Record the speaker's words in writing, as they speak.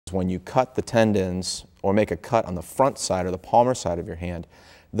When you cut the tendons or make a cut on the front side or the palmar side of your hand,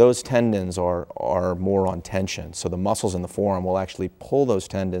 those tendons are more on tension. So the muscles in the forearm will actually pull those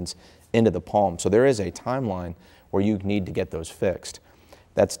tendons into the palm. So there is a timeline where you need to get those fixed.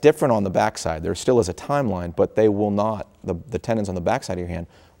 That's different on the backside. There still is a timeline, but they will not, the tendons on the backside of your hand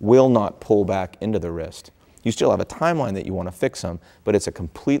will not pull back into the wrist. You still have a timeline that you want to fix them, but it's a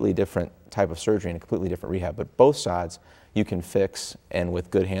completely different type of surgery and a completely different rehab. But both sides you can fix, and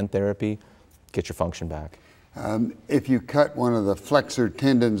with good hand therapy, get your function back. If you cut one of the flexor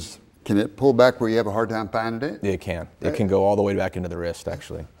tendons, can it pull back where you have a hard time finding it? It can. It can go all the way back into the wrist,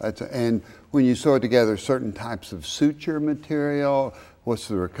 actually. And when you sew it together, certain types of suture material, what's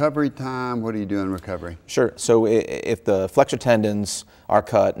the recovery time? What do you do in recovery? Sure. So if the flexor tendons are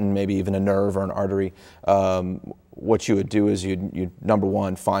cut and maybe even a nerve or an artery, what you would do is you'd number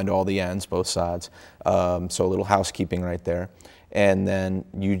one, find all the ends, both sides. So a little housekeeping right there. And then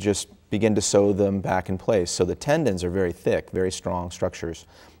you just begin to sew them back in place. So the tendons are very thick, very strong structures.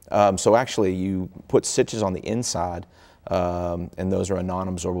 So actually you put stitches on the inside, and those are a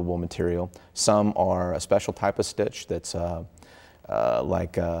non-absorbable material. Some are a special type of stitch that's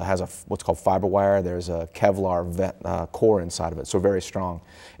has what's called fiber wire. There's a Kevlar core inside of it, so very strong.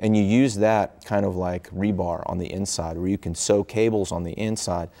 And you use that kind of like rebar on the inside, where you can sew cables on the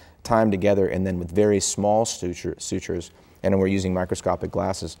inside, tie them together, and then with very small sutures, and then we're using microscopic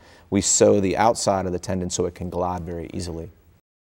glasses, we sew the outside of the tendon so it can glide very easily.